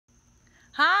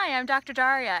Hi, I'm Dr.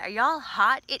 Daria. Are y'all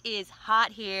hot? It is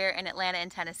hot here in Atlanta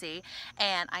and Tennessee,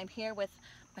 and I'm here with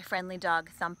my friendly dog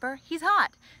Thumper. He's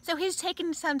hot, so he's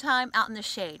taking some time out in the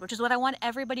shade, which is what I want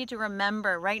everybody to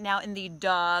remember right now in the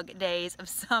dog days of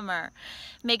summer.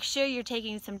 Make sure you're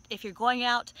taking some, if you're going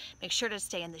out, make sure to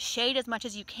stay in the shade as much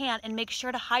as you can and make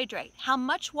sure to hydrate. How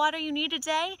much water you need a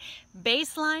day?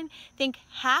 Baseline, think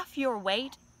half your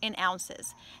weight in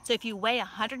ounces. So if you weigh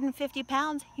 150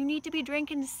 pounds, you need to be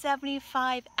drinking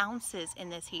 75 ounces in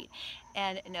this heat.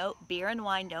 And no, beer and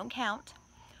wine don't count.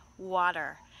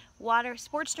 Water. Water,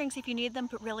 sports drinks if you need them,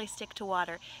 but really stick to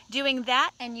water. Doing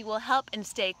that and you will help and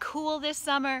stay cool this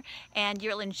summer and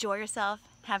you'll enjoy yourself.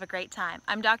 Have a great time.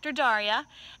 I'm Dr. Daria,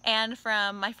 and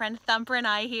from my friend Thumper and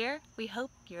I here, we hope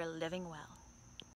you're living well.